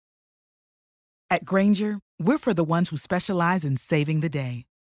At Granger, we're for the ones who specialize in saving the day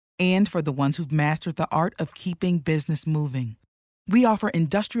and for the ones who've mastered the art of keeping business moving. We offer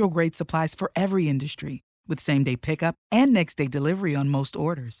industrial-grade supplies for every industry with same-day pickup and next-day delivery on most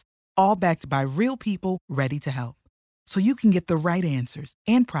orders, all backed by real people ready to help. So you can get the right answers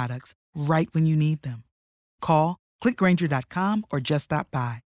and products right when you need them. Call, clickgranger.com, or just stop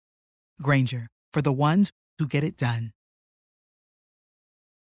by. Granger, for the ones who get it done.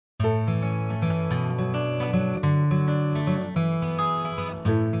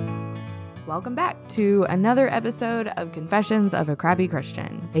 Welcome back to another episode of Confessions of a Crappy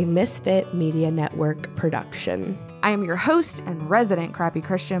Christian, a Misfit Media Network production. I am your host and resident crappy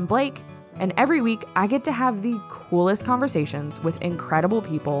Christian, Blake, and every week I get to have the coolest conversations with incredible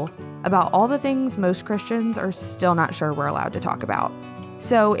people about all the things most Christians are still not sure we're allowed to talk about.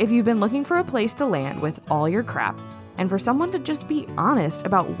 So if you've been looking for a place to land with all your crap, and for someone to just be honest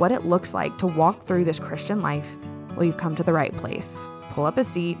about what it looks like to walk through this Christian life, well, you've come to the right place. Pull up a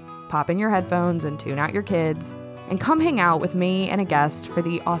seat, pop in your headphones and tune out your kids, and come hang out with me and a guest for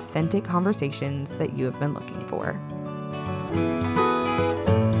the authentic conversations that you have been looking for.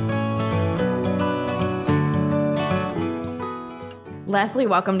 Leslie,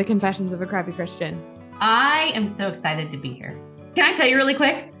 welcome to Confessions of a Crappy Christian. I am so excited to be here. Can I tell you really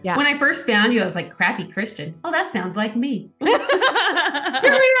quick? Yeah. When I first found you, I was like, crappy Christian. Oh, that sounds like me. Here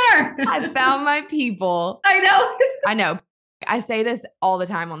we are. I found my people. I know. I know. I say this all the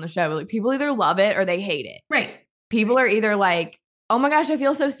time on the show. Like, people either love it or they hate it. Right. People are either like, oh my gosh, I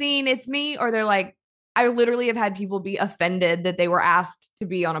feel so seen, it's me. Or they're like, I literally have had people be offended that they were asked to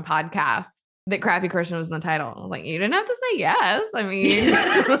be on a podcast that Crappy Christian was in the title. I was like, you didn't have to say yes. I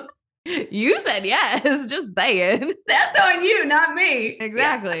mean, you said yes, just say it. That's on you, not me.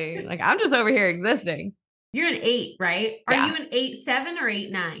 Exactly. Yeah. Like, I'm just over here existing. You're an 8, right? Are Yeah. you an 8-7 or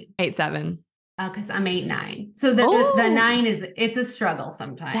 8-9? 8-7. Oh, because I'm 8-9. So the 9 it's a struggle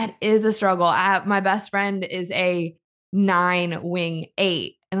sometimes. That is a struggle. My best friend is a 9 wing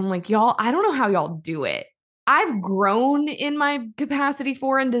 8. And I'm like, y'all, I don't know how y'all do it. I've grown in my capacity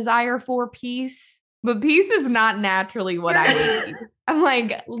for and desire for peace, but peace is not naturally what I need. I'm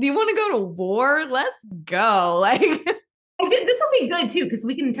like, do you want to go to war? Let's go. Like, this will be good too, because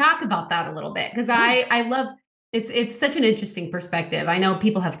we can talk about that a little bit. Because I love it's such an interesting perspective. I know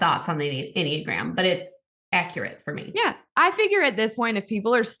people have thoughts on the Enneagram, but it's accurate for me. Yeah. I figure at this point, if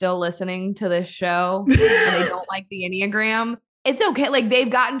people are still listening to this show and they don't like the Enneagram, it's okay. Like, they've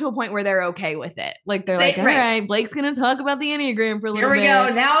gotten to a point where they're okay with it. Like, they're like, all right, Blake's going to talk about the Enneagram for a little bit. Here we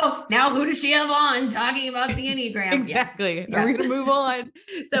go. Now who does she have on talking about the Enneagram? Exactly. Yeah. Are we going to move on?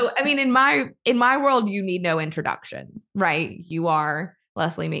 So, I mean, in my world, you need no introduction, right? You are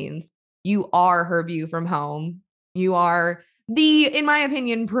Leslie Means. You are Her View from Home. You are the, in my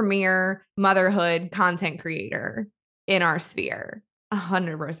opinion, premier motherhood content creator in our sphere.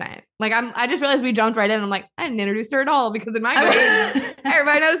 100%. Like, I just realized we jumped right in. I'm like, I didn't introduce her at all, because in my brain,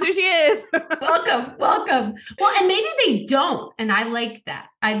 everybody knows who she is. Welcome. Well, and maybe they don't. And I like that.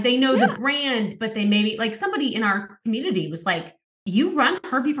 They know the brand, but they maybe, like, somebody in our community was like, you run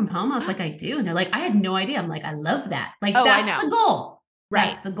Her View from Home? I was like, I do. And they're like, I had no idea. I'm like, I love that. Like, that's the goal.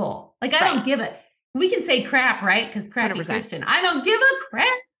 Right. That's the goal. Like, I don't give it. We can say crap, right? Because crappy 100%. Christian. I don't give a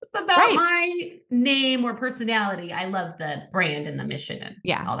crap about my name or personality. I love the brand and the mission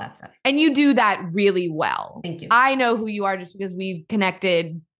and all that stuff. And you do that really well. Thank you. I know who you are just because we've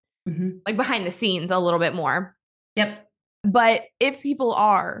connected like behind the scenes a little bit more. Yep. But if people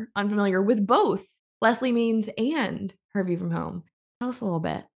are unfamiliar with both Leslie Means and Her View from Home, tell us a little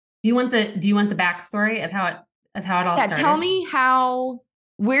bit. Do you want the backstory of how it all started? Tell me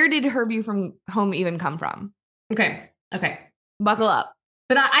where did Her View from Home even come from? Okay. Buckle up.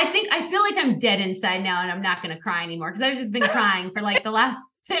 But I feel like I'm dead inside now, and I'm not going to cry anymore, because I've just been crying for like the last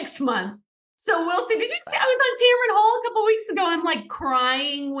 6 months. So we'll see. Did you see I was on Tamron Hall a couple weeks ago? I'm like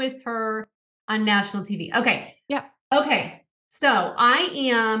crying with her on national TV. Okay. Yeah. Okay. So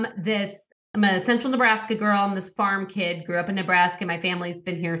I'm a central Nebraska girl. I'm this farm kid, grew up in Nebraska. My family's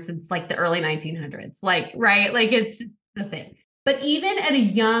been here since like the early 1900s. Like, right. Like, it's just the thing. But even at a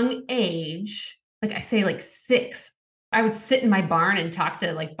young age, like I say, like 6, I would sit in my barn and talk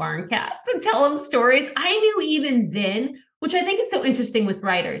to like barn cats and tell them stories. I knew even then, which I think is so interesting with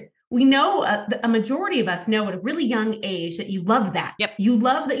writers. We know a majority of us know at a really young age that you love that. Yep. You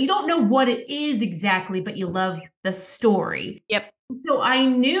love that. You don't know what it is exactly, but you love the story. Yep. So I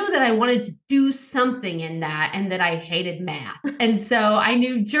knew that I wanted to do something in that, and that I hated math. And so I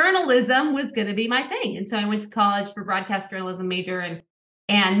knew journalism was going to be my thing. And so I went to college for broadcast journalism major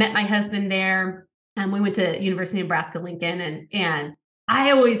and met my husband there. And we went to University of Nebraska Lincoln, and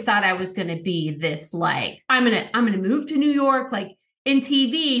I always thought I was going to be this, like, I'm going to move to New York. Like in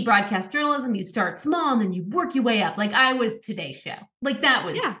TV, broadcast journalism, you start small and then you work your way up. Like I was Today Show. Like that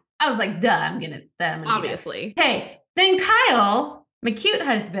was, I was like, duh, I'm going to obviously. Hey, then Kyle, my cute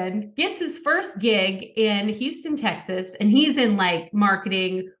husband, gets his first gig in Houston, Texas, and he's in like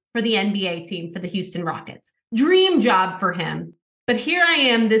marketing for the NBA team for the Houston Rockets. Dream job for him. But here I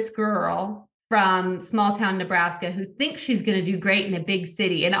am, this girl from small town Nebraska who thinks she's going to do great in a big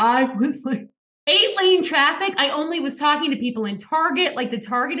city. And I was like, 8-lane traffic. I only was talking to people in Target, like the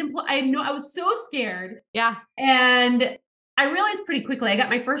Target employee. I was so scared. Yeah. And I realized pretty quickly, I got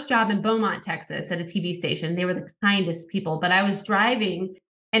my first job in Beaumont, Texas at a TV station. They were the kindest people, but I was driving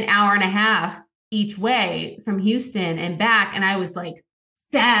an hour and a half each way from Houston and back. And I was like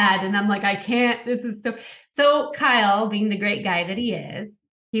sad. And I'm like, I can't, this is so Kyle, being the great guy that he is,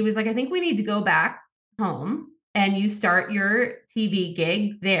 he was like, I think we need to go back home and you start your TV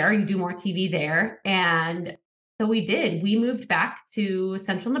gig there. You do more TV there. And so we did. We moved back to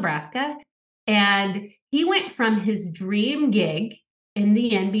central Nebraska, and he went from his dream gig in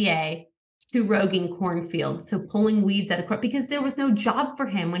the NBA to roguing cornfields. So pulling weeds out of corn, because there was no job for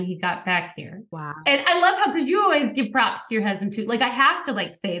him when he got back here. Wow. And I love how, because you always give props to your husband too. Like I have to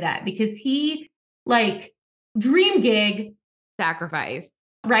like say that, because he like dream gig. Sacrifice.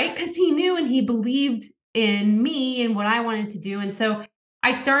 Right? Because he knew and he believed in me and what I wanted to do. And so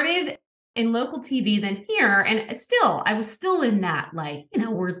I started in local TV then here, and I was still in that, like,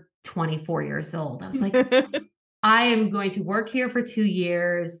 we're 24 years old. I was like, I am going to work here for 2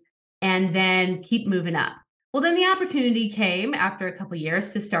 years and then keep moving up. Well, then the opportunity came after a couple of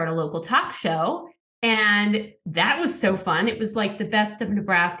years to start a local talk show. And that was so fun. It was like the best of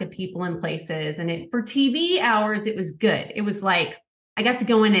Nebraska people and places. And for TV hours, it was good. It was like, I got to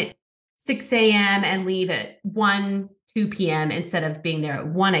go in at 6 a.m. and leave at 2 p.m. instead of being there at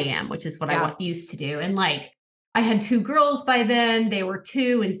 1 a.m., which is what I used to do. And like, I had 2 girls by then. They were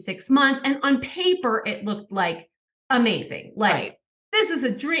 2 and 6 months. And on paper, it looked like amazing. Like, this is a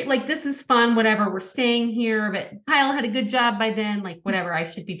dream. Like, this is fun, whatever. We're staying here. But Kyle had a good job by then. Like, whatever. I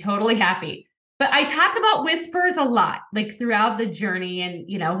should be totally happy. But I talk about whispers a lot, like throughout the journey,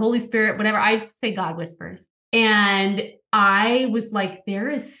 and, Holy Spirit, whatever. I used to say God whispers. And I was like, there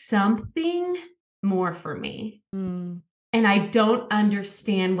is something more for me. And I don't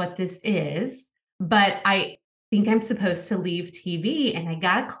understand what this is, but I think I'm supposed to leave TV. And I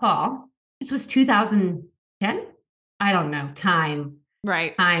got a call. This was 2010. I don't know. Time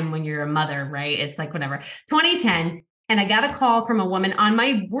when you're a mother, right? It's like whatever. 2010. And I got a call from a woman on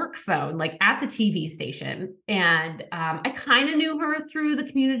my work phone, like at the TV station. And I kind of knew her through the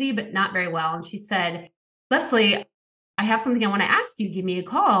community, but not very well. And she said, Leslie, I have something I want to ask you. Give me a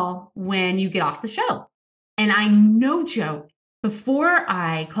call when you get off the show. And I, no joke, before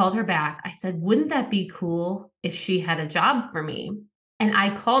I called her back, I said, wouldn't that be cool if she had a job for me? And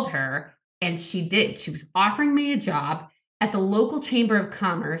I called her, and she did. She was offering me a job at the local Chamber of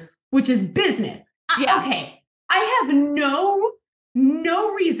Commerce, which is business. Yeah. Okay. I have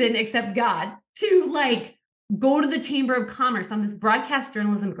no reason except God to like go to the Chamber of Commerce. I'm this broadcast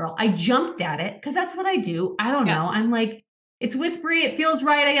journalism girl. I jumped at it because that's what I do. I don't know. I'm like, it's whispery. It feels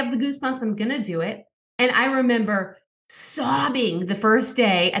right. I have the goosebumps. I'm going to do it. And I remember sobbing the first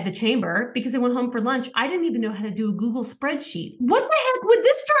day at the chamber because I went home for lunch. I didn't even know how to do a Google spreadsheet. What the heck would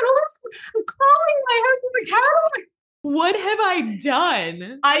this journalist? I'm calling my husband. Like, how do I? What have I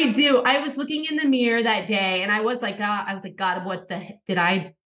done? I do. I was looking in the mirror that day and I was like, God,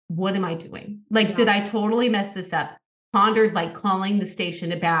 what am I doing? Like, did I totally mess this up? Pondered like calling the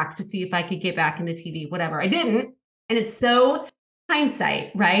station back to see if I could get back into TV, whatever. I didn't. And it's so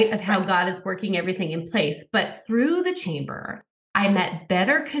hindsight, right? Of how God is working everything in place. But through the chamber, I met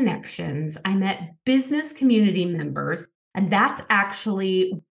better connections. I met business community members. And that's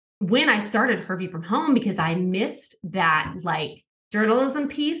actually when I started Hervey from Home, because I missed that like journalism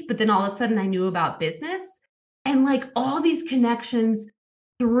piece, but then all of a sudden I knew about business, and like all these connections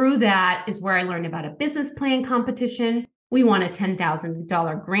through that is where I learned about a business plan competition. We won a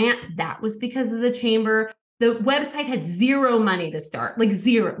 $10,000 grant. That was because of the chamber. The website had zero money to start, like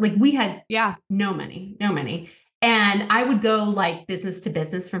zero, like we had no money. And I would go like business to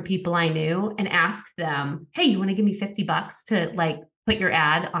business from people I knew and ask them, hey, you want to give me $50 to like put your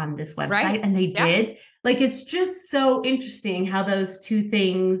ad on this website? Right. And they did. Like, it's just so interesting how those two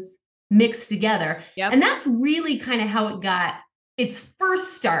things mix together. Yep. And that's really kind of how it got its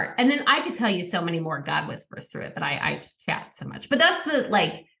first start. And then I could tell you so many more God whispers through it, but I chat so much. But that's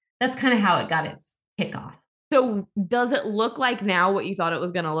kind of how it got its kickoff. So does it look like now what you thought it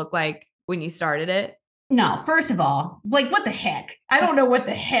was going to look like when you started it? No, first of all, like what the heck? I don't know what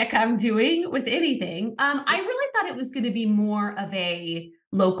the heck I'm doing with anything. I really thought it was going to be more of a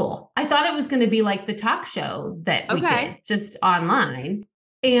local. I thought it was going to be like the talk show that we did just online.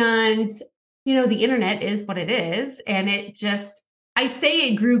 And, the internet is what it is. And it just, I say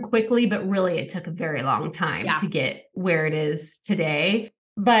it grew quickly, but really it took a very long time to get where it is today.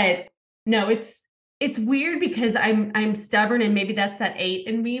 But no, it's weird because I'm stubborn and maybe that's that 8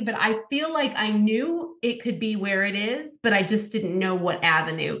 in me, but I feel like I knew it could be where it is, but I just didn't know what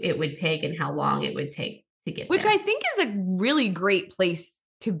avenue it would take and how long it would take to get Which there. I think is a really great place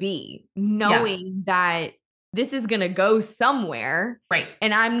to be, knowing that this is going to go somewhere. Right.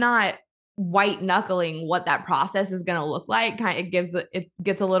 And I'm not white knuckling what that process is going to look like. It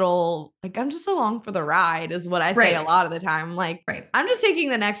gets a little like, I'm just along for the ride is what I say a lot of the time. Like, I'm just taking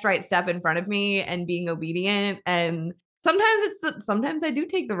the next right step in front of me and being obedient. And sometimes I do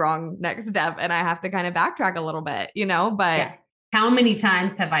take the wrong next step and I have to kind of backtrack a little bit, but how many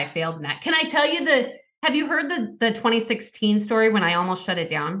times have I failed in that? Can I tell you have you heard the 2016 story when I almost shut it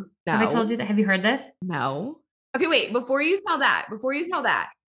down? No. Have I told you that? Have you heard this? No. Okay, wait, before you tell that.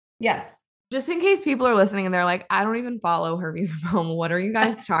 Yes. Just in case people are listening and they're like, I don't even follow Her View from Home. What are you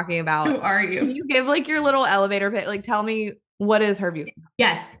guys talking about? Who are you? Can you give like your little elevator pitch? Like, tell me, what is Her View from Home?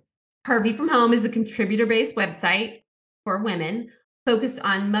 Yes. Her View from Home is a contributor-based website for women focused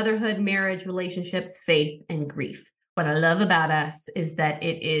on motherhood, marriage, relationships, faith, and grief. What I love about us is that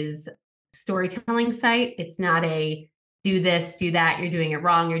it is a storytelling site. It's not a do this, do that, you're doing it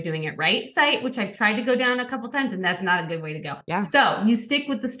wrong, you're doing it right site, which I've tried to go down a couple of times, and that's not a good way to go. Yeah. So you stick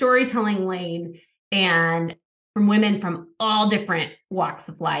with the storytelling lane and from women from all different walks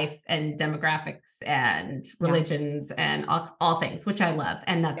of life and demographics and religions and all things, which I love.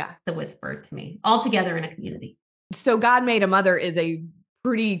 And that's the whisper to me, all together in a community. So God Made a Mother is a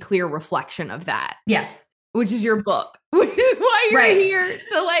pretty clear reflection of that. Yes. Which is your book, which is why you're here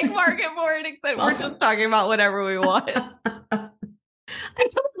to like market more and except we're just talking about whatever we want. I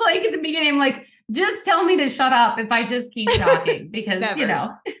told Blake at the beginning, I'm like, just tell me to shut up if I just keep talking because,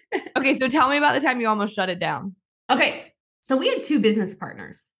 Okay, so tell me about the time you almost shut it down. Okay, so we had 2 business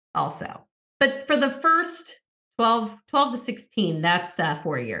partners also. But for the first 12 to 16, that's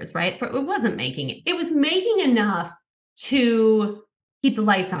 4 years, right? It wasn't making it. It was making enough to keep the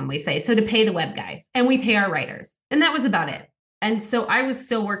lights on, we say. So to pay the web guys and we pay our writers. And that was about it. And so I was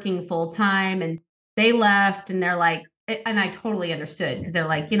still working full time and they left and they're like, and I totally understood because they're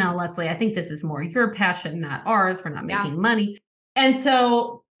like, Leslie, I think this is more your passion, not ours. We're not making money. And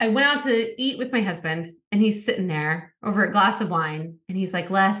so I went out to eat with my husband and he's sitting there over a glass of wine. And he's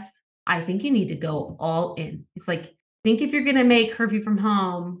like, Les, I think you need to go all in. It's like, think if you're going to make Her View from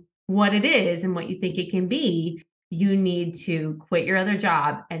Home what it is and what you think it can be, you need to quit your other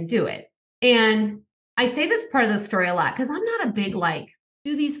job and do it. And I say this part of the story a lot because I'm not a big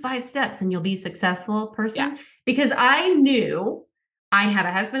do these 5 steps and you'll be successful person. Because I knew I had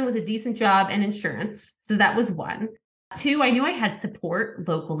a husband with a decent job and insurance. So that was 1. 2, I knew I had support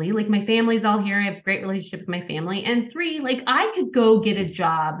locally. Like my family's all here. I have a great relationship with my family. And 3, I could go get a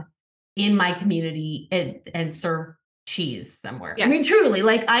job in my community and serve cheese somewhere. Yes. I mean, truly,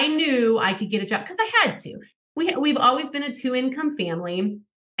 I knew I could get a job because I had to. We've always been a 2-income family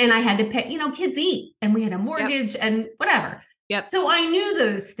and I had to pay, kids eat and we had a mortgage and whatever. Yep. So I knew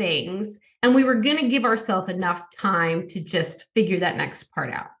those things and we were going to give ourselves enough time to just figure that next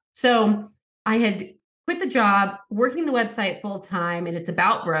part out. So I had quit the job, working the website full time, and it's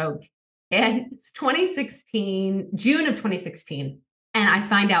about broke. And it's 2016, June of 2016. And I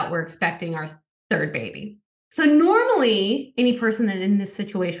find out we're expecting our 3rd baby. So normally any person that in this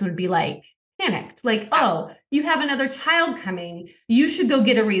situation would be panicked, oh, you have another child coming. You should go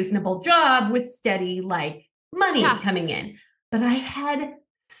get a reasonable job with steady money coming in. But I had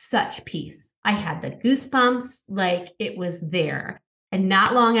such peace. I had the goosebumps, it was there. And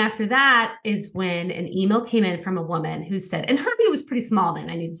not long after that is when an email came in from a woman who said, and Her View was pretty small then.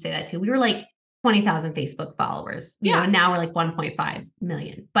 I need to say that too. We were 20,000 Facebook followers, and now we're 1.5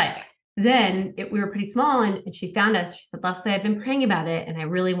 million. But then we were pretty small and she found us. She said, Leslie, I've been praying about it and I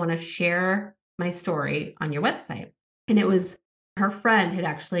really want to share my story on your website. And it was her friend had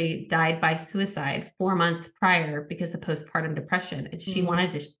actually died by suicide 4 months prior because of postpartum depression. And she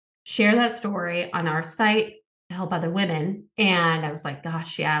wanted to share that story on our site to help other women. And I was like,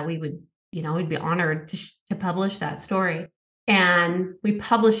 gosh, yeah, we would, we'd be honored to publish that story. And we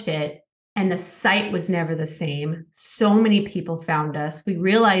published it. And the site was never the same. So many people found us. We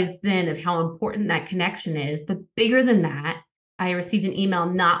realized then of how important that connection is. But bigger than that, I received an email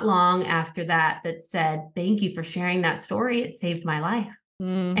not long after that said, thank you for sharing that story. It saved my life.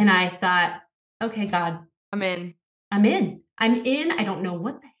 And I thought, okay, God, I'm in. I'm in. I'm in. I don't know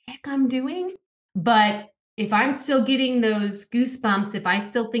what the heck I'm doing, but if I'm still getting those goosebumps, if I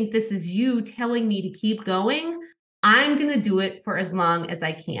still think this is you telling me to keep going, I'm going to do it for as long as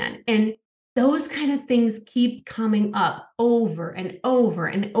I can. And those kind of things keep coming up over and over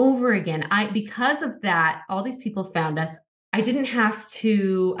and over again. Because of that, all these people found us. I didn't have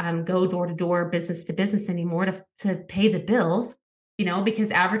to go door to door, business to business anymore to pay the bills, because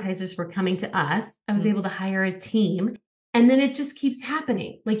advertisers were coming to us. I was able to hire a team. And then it just keeps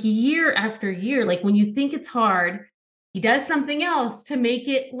happening like year after year. Like when you think it's hard, he does something else to make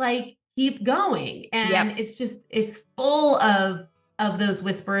it like keep going. And it's full of those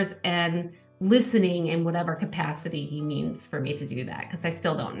whispers and listening in whatever capacity he means for me to do that. Cause I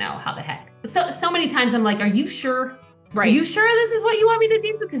still don't know how the heck. So many times I'm like, are you sure? Right. Are you sure this is what you want me to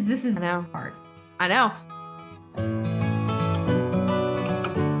do? Because this is hard. I know.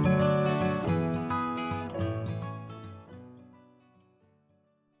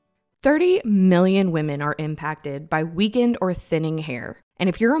 30 million women are impacted by weakened or thinning hair. And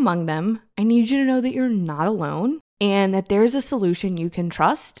if you're among them, I need you to know that you're not alone and that there's a solution you can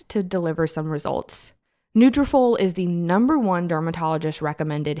trust to deliver some results. Nutrafol is the #1 dermatologist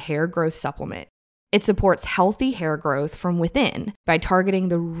recommended hair growth supplement. It supports healthy hair growth from within by targeting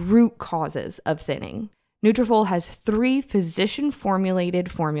the root causes of thinning. Nutrafol has 3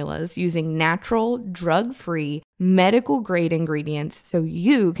 physician-formulated formulas using natural, drug-free, medical-grade ingredients so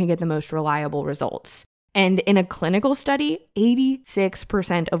you can get the most reliable results. And in a clinical study,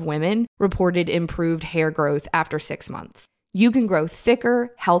 86% of women reported improved hair growth after 6 months. You can grow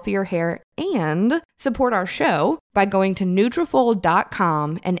thicker, healthier hair and support our show by going to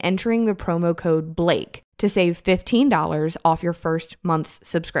Nutrafol.com and entering the promo code BLAKE to save $15 off your first month's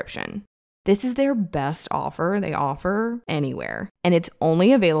subscription. This is their best offer they offer anywhere, and it's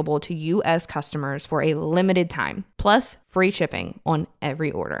only available to U.S. customers for a limited time, plus free shipping on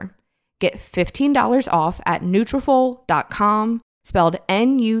every order. Get $15 off at Nutrafol.com, spelled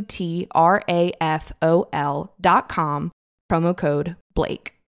Nutrafol.com, promo code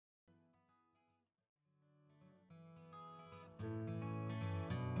BLAKE.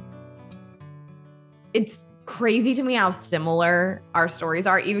 It's crazy to me how similar our stories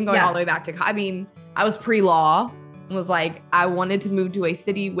are, even going all the way back to, I was pre-law and was like, I wanted to move to a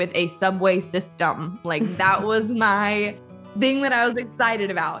city with a subway system. Like that was my thing that I was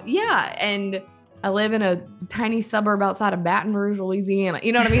excited about. Yeah. And I live in a tiny suburb outside of Baton Rouge, Louisiana.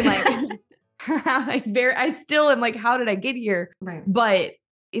 You know what I mean? Like I still am like, how did I get here? Right. But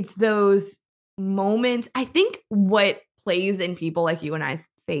it's those moments. I think what plays in people like you and I's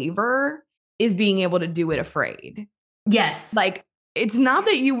favor is being able to do it afraid. Yes. Like, it's not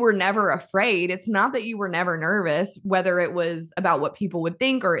that you were never afraid. It's not that you were never nervous, whether it was about what people would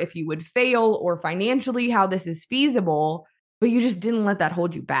think or if you would fail or financially how this is feasible, but you just didn't let that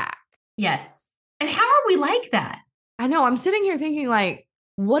hold you back. Yes. And how are we like that? I know. I'm sitting here thinking like,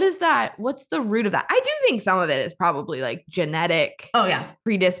 what is that? What's the root of that? I do think some of it is probably like genetic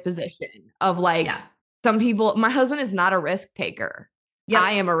predisposition of like some people. My husband is not a risk taker. Yep.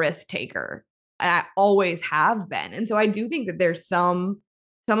 I am a risk taker. And I always have been. And so I do think that there's some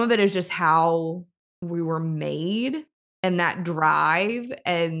of it is just how we were made and that drive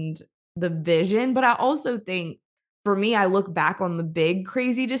and the vision. But I also think for me, I look back on the big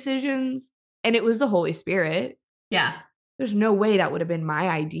crazy decisions and it was the Holy Spirit. Yeah. There's no way that would have been my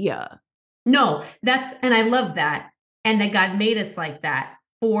idea. No, and I love that. And that God made us like that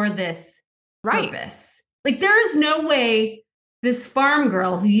for this purpose. Like there is no way this farm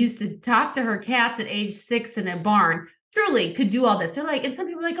girl who used to talk to her cats at age 6 in a barn truly could do all this. They're like, and some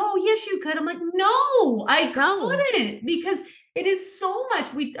people are like, oh, yes, you could. I'm like, no, I couldn't, because it is so much.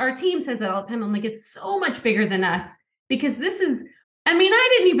 Our team says that all the time. I'm like, it's so much bigger than us, because I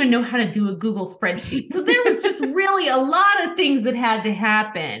didn't even know how to do a Google spreadsheet. So there was just really a lot of things that had to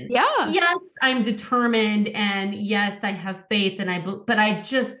happen. Yeah. Yes, I'm determined. And yes, I have faith. But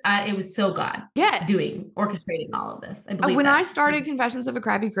it was so God orchestrating all of this. I believe when I started Confessions of a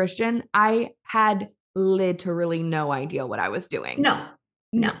Crappy Christian, I had literally no idea what I was doing. No.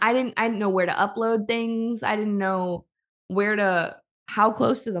 I didn't know where to upload things. I didn't know how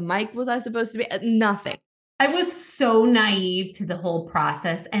close to the mic was I supposed to be? Nothing. I was so naive to the whole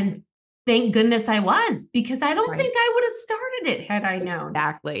process, and thank goodness I was, because I don't think I would have started it had I known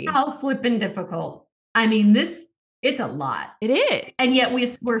exactly how flippin' difficult. It's a lot. It is. And yet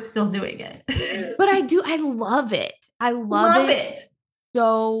we're still doing it. But I love it. I love it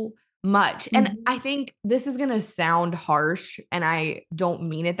so much. Mm-hmm. And I think this is going to sound harsh, and I don't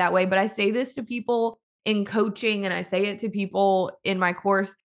mean it that way, but I say this to people in coaching and I say it to people in my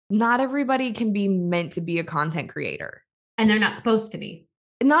course. not everybody can be meant to be a content creator. And they're not supposed to be.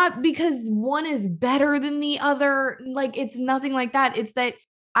 Not because one is better than the other. Like, it's nothing like that. It's that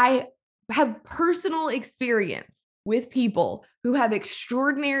I have personal experience with people who have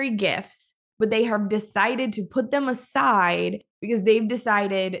extraordinary gifts, but they have decided to put them aside because they've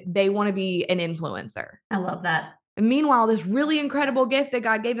decided they want to be an influencer. I love that. And meanwhile, this really incredible gift that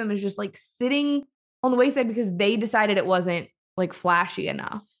God gave them is just like sitting on the wayside because they decided it wasn't like flashy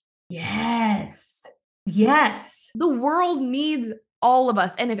enough. Yes. Yes. The world needs all of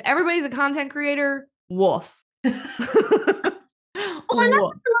us. And if everybody's a content creator, woof. Well, and that's what I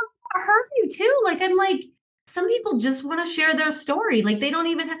love about her view too. Like, I'm like, some people just want to share their story. Like, they don't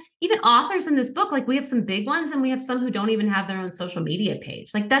even have, even authors in this book, like we have some big ones and we have some who don't even have their own social media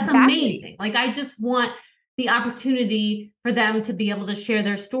page. Like, that's amazing. Like, I just want the opportunity for them to be able to share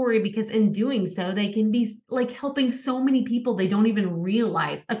their story, because in doing so, they can be like helping so many people they don't even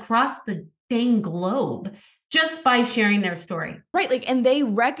realize across the dang globe just by sharing their story. Right. Like, and they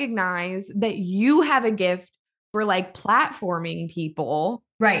recognize that you have a gift for like platforming people.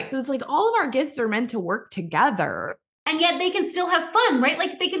 Right. So it's like all of our gifts are meant to work together. And yet they can still have fun, right?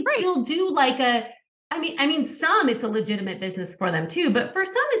 Like, they can still do like I mean, some it's a legitimate business for them too, but for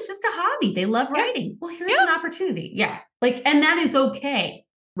some it's just a hobby. They love writing. Well, here's an opportunity. Yeah. Like, and that is okay.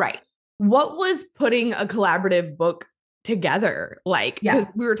 Right. What was putting a collaborative book together like? Because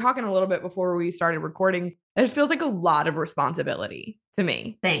we were talking a little bit before we started recording. It feels like a lot of responsibility to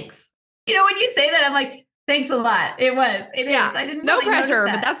me. Thanks. You know, when you say that, I'm like, thanks a lot. It is. I didn't no really pressure,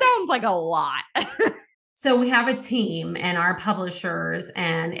 that. But that sounds like a lot. So we have a team, and our publishers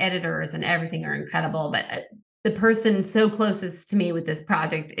and editors and everything are incredible. But the person so closest to me with this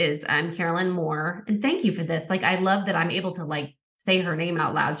project is Carolyn Moore. And thank you for this. Like, I love that I'm able to like say her name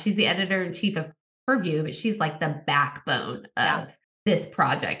out loud. She's the editor-in-chief of Purview, but she's like the backbone of this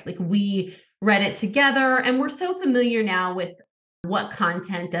project. Like, we read it together, and we're so familiar now with what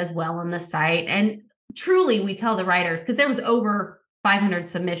content does well on the site. And truly, we tell the writers, because there was over 500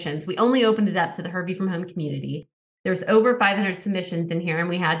 submissions. We only opened it up to the Her View from Home community. There's over 500 submissions in here, and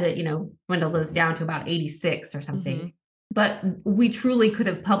we had to, dwindle those down to about 86 or something. Mm-hmm. But we truly could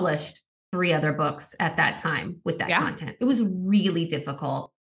have published 3 other books at that time with that content. It was really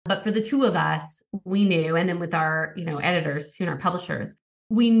difficult. But for the two of us, we knew, and then with our, editors and our publishers,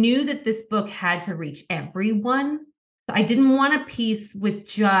 we knew that this book had to reach everyone. So I didn't want a piece with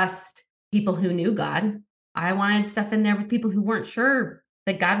just people who knew God. I wanted stuff in there with people who weren't sure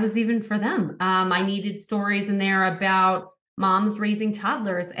that God was even for them. I needed stories in there about moms raising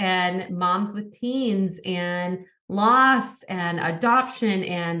toddlers and moms with teens and loss and adoption,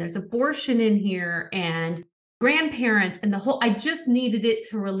 and there's abortion in here and grandparents and the whole. I just needed it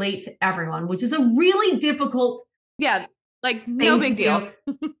to relate to everyone, which is a really difficult. Yeah, like no big deal.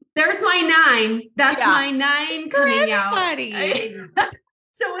 There's my 9. That's my 9 coming out.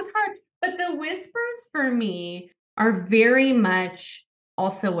 So it was hard. But the whispers for me are very much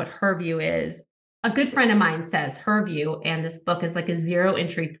also what Her View is. A good friend of mine says Her View and this book is like a 0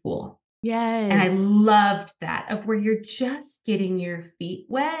 entry pool. Yes. And I loved that, of where you're just getting your feet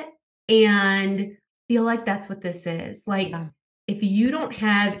wet and feel like that's what this is. Like, if you don't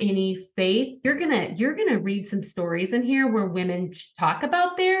have any faith, you're gonna read some stories in here where women talk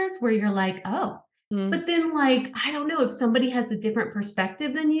about theirs, where you're like, oh. But then, like, I don't know, if somebody has a different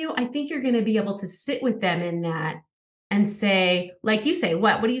perspective than you, I think you're going to be able to sit with them in that and say, like you say,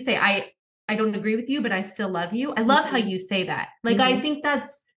 what do you say? I don't agree with you, but I still love you. I love how you say that. Like, I think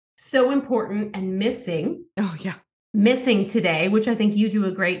that's so important and missing. Oh, yeah. Missing today, which I think you do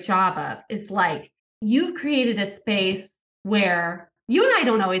a great job of, is like, you've created a space where you and I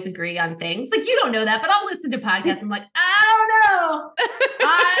don't always agree on things. Like, you don't know that, but I'll listen to podcasts. I'm like, I don't know.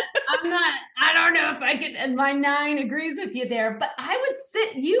 I don't know if I could, and my 9 agrees with you there, but I would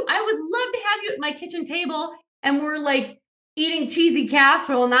love to have you at my kitchen table, and we're like eating cheesy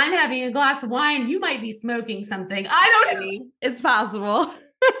casserole and I'm having a glass of wine. You might be smoking something. I don't know. It's possible.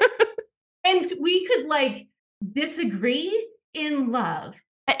 And we could like disagree in love.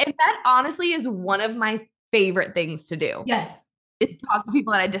 And that honestly is one of my favorite things to do. Yes. Is talk to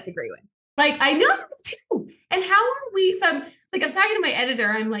people that I disagree with. Like, I know too. And how are we? So I'm talking to my editor.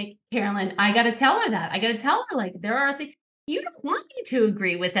 I'm like, Carolyn, I got to tell her that. I got to tell her, like, there are things. You don't want me to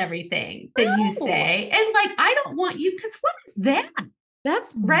agree with everything that you say. And like, I don't want you, because what is that?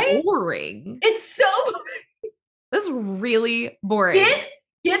 That's boring. It's so boring. That's really boring.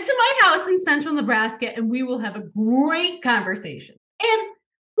 Get to my house in central Nebraska and we will have a great conversation. And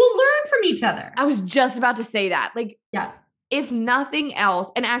we'll learn from each other. I was just about to say that. Like, if nothing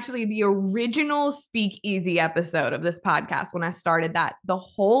else, and actually the original Speakeasy episode of this podcast, when I started that, the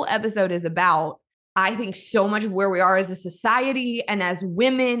whole episode is about, I think, so much of where we are as a society and as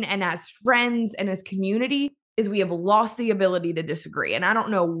women and as friends and as community is we have lost the ability to disagree. And I don't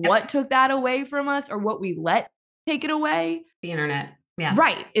know what took that away from us or what we let take it away. The internet. Yeah.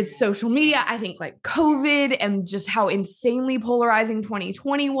 Right. It's social media. I think like COVID and just how insanely polarizing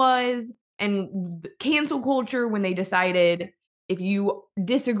 2020 was, and cancel culture when they decided if you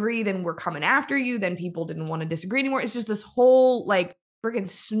disagree, then we're coming after you. Then people didn't want to disagree anymore. It's just this whole like freaking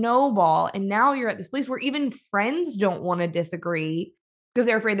snowball. And now you're at this place where even friends don't want to disagree because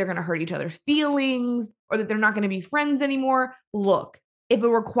they're afraid they're going to hurt each other's feelings or that they're not going to be friends anymore. Look, if a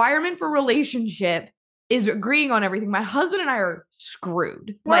requirement for relationship is agreeing on everything, my husband and I are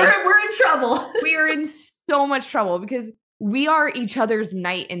screwed. We're in trouble. We are in so much trouble because we are each other's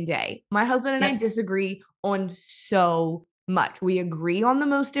night and day. My husband and I disagree on so much. We agree on the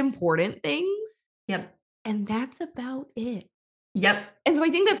most important things. Yep. And that's about it. Yep. And so I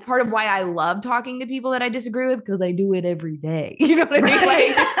think that's part of why I love talking to people that I disagree with, because I do it every day. You know what I mean?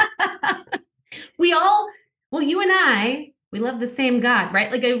 Like, you and I, we love the same God,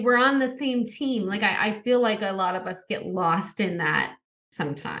 right? Like we're on the same team. Like I feel like a lot of us get lost in that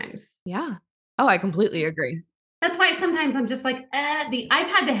sometimes. Yeah. Oh, I completely agree. That's why sometimes I'm just like, I've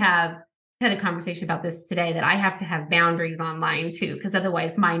had a conversation about this today, that I have to have boundaries online too, because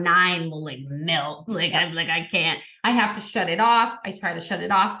otherwise my 9 will like melt. Like I'm like, I can't. I have to shut it off. I try to shut it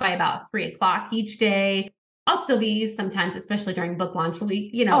off by about 3:00 each day. I'll still be sometimes, especially during book launch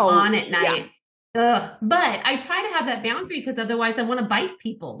week, on at night. Yeah. But I try to have that boundary because otherwise I want to bite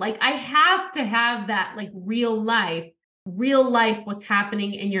people. Like I have to have that like real life, what's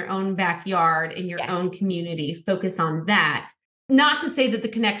happening in your own backyard, in your own community. Focus on that. Not to say that the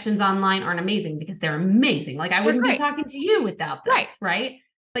connections online aren't amazing, because they're amazing. Like I wouldn't be talking to you without this, right?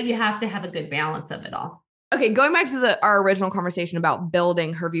 But you have to have a good balance of it all. Okay, going back to our original conversation about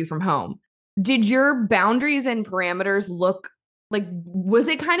building Her View from Home. Did your boundaries and parameters look like, was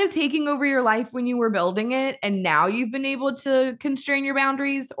it kind of taking over your life when you were building it and now you've been able to constrain your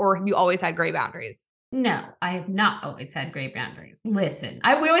boundaries, or have you always had great boundaries? No, I have not always had great boundaries. Listen,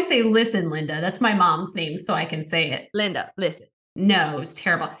 we always say, listen, Linda. That's my mom's name, so I can say it. Linda, listen. No, it was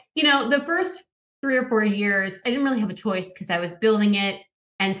terrible. The first 3 or 4 years, I didn't really have a choice because I was building it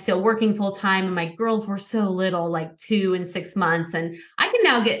and still working full time. And my girls were so little, like 2 and 6 months. And I can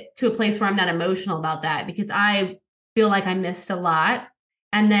now get to a place where I'm not emotional about that because I feel like I missed a lot.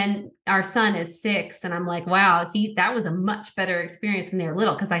 And then our son is 6 and I'm like, wow, that was a much better experience when they were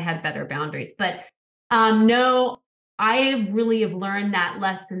little because I had better boundaries. But no, I really have learned that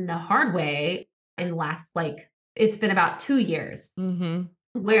lesson the hard way in the last, it's been about 2 years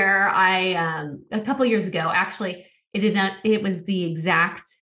where I, a couple years ago, actually, it was the exact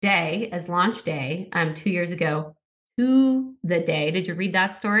day as launch day, 2 years ago to the day. Did you read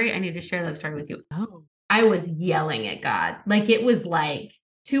that story? I need to share that story with you. Oh. I was yelling at God. Like it was like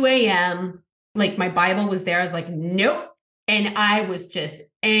 2 a.m. Like my Bible was there. I was like, nope. And I was just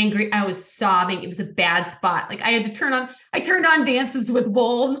angry. I was sobbing. It was a bad spot. Like I turned on Dances with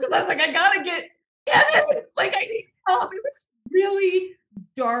Wolves because I was like, I gotta get Kevin. Like I need help. It was a really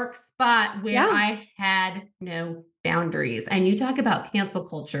dark spot where I had no boundaries. And you talk about cancel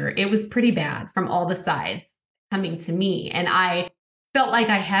culture. It was pretty bad from all the sides coming to me. And I felt like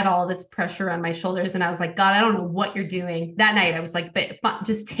I had all this pressure on my shoulders. And I was like, God, I don't know what you're doing. That night I was like, but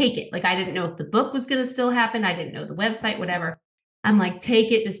just take it. Like I didn't know if the book was going to still happen. I didn't know the website, whatever. I'm like,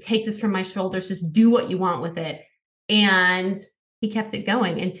 take it, just take this from my shoulders. Just do what you want with it. And he kept it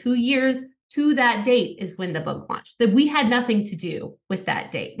going. And 2 years to that date is when the book launched. That we had nothing to do with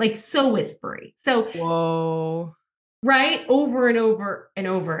that date. Like so whispery. So whoa. Right? Over and over and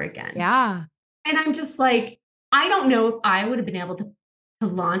over again. Yeah. And I'm just like, I don't know if I would have been able to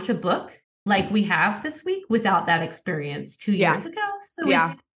launch a book like we have this week without that experience 2 years ago.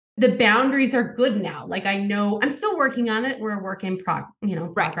 So the boundaries are good now. Like I know I'm still working on it. We're a work in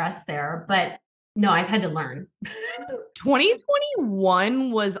progress there, but no, I've had to learn.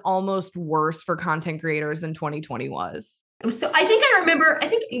 2021 was almost worse for content creators than 2020 was. So I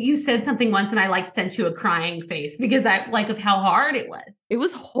think you said something once and I sent you a crying face because of how hard it was. It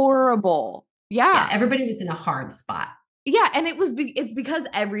was horrible. Yeah. Everybody was in a hard spot. Yeah. And it's because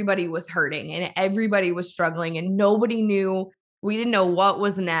everybody was hurting and everybody was struggling and nobody knew. We didn't know what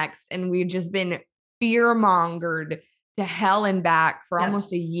was next. And we'd just been fear mongered to hell and back for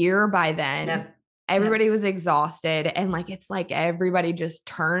almost a year by then. Yep. Everybody was exhausted. And it's like everybody just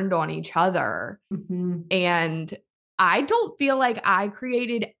turned on each other. Mm-hmm. And I don't feel like I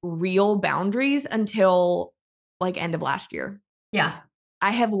created real boundaries until like end of last year. Yeah.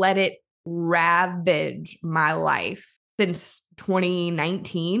 I have let it ravage my life since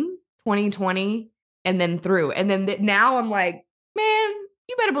 2019, 2020, and then through. And then now I'm like, man,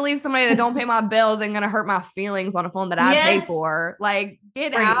 you better believe somebody that don't pay my bills ain't going to hurt my feelings on a phone that I pay for. Like,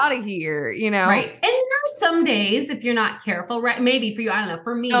 get out of here, you know? Right. And there are some days, if you're not careful, right? Maybe for you, I don't know.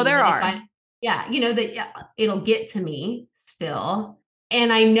 For me, no, there are. You know, that it'll get to me still.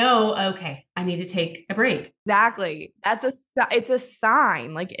 And I know, okay, I need to take a break. Exactly. It's a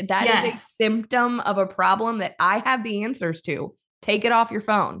sign. Like that is a symptom of a problem that I have the answers to. Take it off your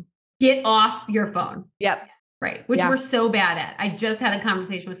phone. Get off your phone. Yep. Right. Which we're so bad at. I just had a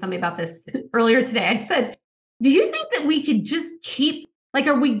conversation with somebody about this earlier today. I said, do you think that we could just keep, like,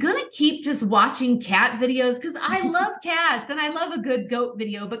 are we going to keep just watching cat videos? Because I love cats and I love a good goat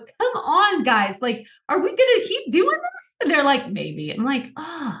video, but come on, guys. Like, are we going to keep doing this? And they're like, maybe. I'm like,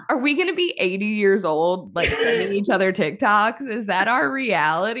 Are we going to be 80 years old, like sending each other TikToks? Is that our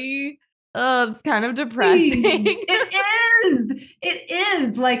reality? Oh, it's kind of depressing. It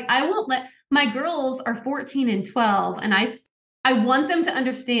is. Like, I won't let, my girls are 14 and 12, and I want them to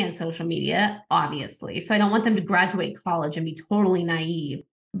understand social media, obviously. So I don't want them to graduate college and be totally naive.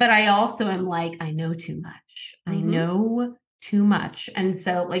 But I also am like, I know too much. I know too much. And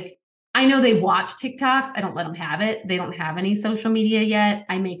so, like, I know they watch TikToks. I don't let them have it. They don't have any social media yet.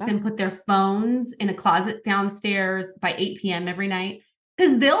 I make them put their phones in a closet downstairs by 8 p.m. every night,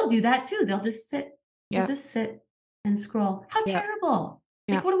 because they'll do that too. They'll just sit. They'll just sit and scroll. How terrible.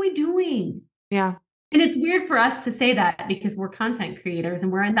 Like, what are we doing? Yeah. And it's weird for us to say that because we're content creators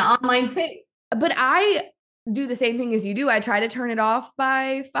and we're in the online space. But I do the same thing as you do. I try to turn it off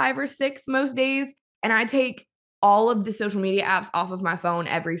by 5 or 6 most days. And I take all of the social media apps off of my phone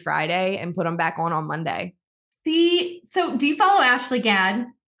every Friday and put them back on Monday. See, so do you follow Ashley Gadd,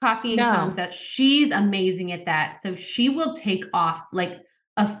 Coffee and Combs? That she's amazing at that. So she will take off like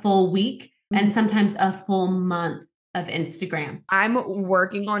a full week and sometimes a full month of Instagram. I'm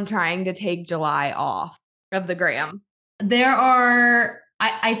working on trying to take July off of the gram. There are,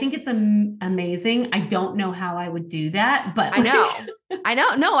 I think it's amazing. I don't know how I would do that, but I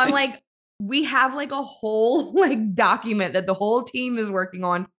know. No, I'm like, we have like a whole like document that the whole team is working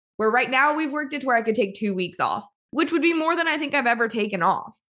on, where right now we've worked it to where I could take 2 weeks off, which would be more than I think I've ever taken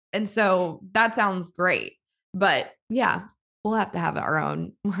off. And so that sounds great. But yeah, we'll have to have our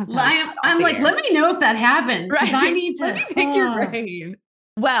own. I'm like, let me know if that happens. Right. I need to let me pick your brain.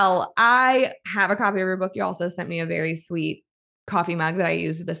 Well, I have a copy of your book. You also sent me a very sweet coffee mug that I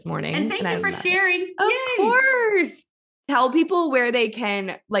used this morning. And thank you for sharing. Of course. Tell people where they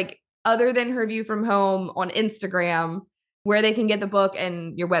can, like, other than Her View from Home on Instagram, where they can get the book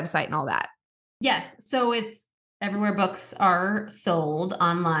and your website and all that. Yes. So it's everywhere books are sold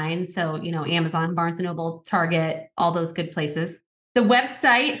online. So, you know, Amazon, Barnes & Noble, Target, all those good places. The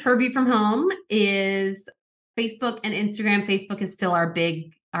website, Her View from Home, is Facebook and Instagram. Facebook is still our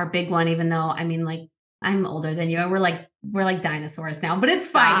big one, even though, I mean, like, I'm older than you. We're like dinosaurs now, but it's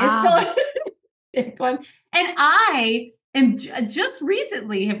fine. It's still a big one. And I am just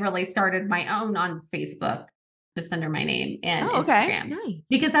recently have really started my own on Facebook, just under my name and Instagram. Nice.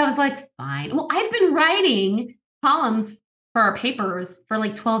 Because I was like, fine. Well, I'd been writing columns for our papers for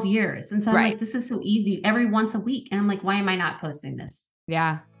like 12 years. And so I'm like, this is so easy every once a week. And I'm like, why am I not posting this?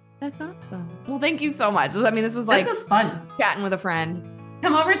 Yeah. That's awesome. Well, thank you so much. I mean, this was fun. Chatting with a friend.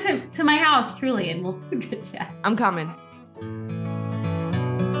 Come over to my house, truly, and we'll get chat. I'm coming.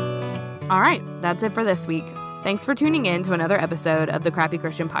 All right, that's it for this week. Thanks for tuning in to another episode of the Crappy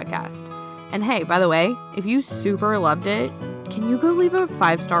Christian Podcast. And hey, by the way, if you super loved it, can you go leave a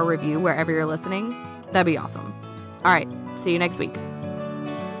 5-star review wherever you're listening? That'd be awesome. All right, see you next week.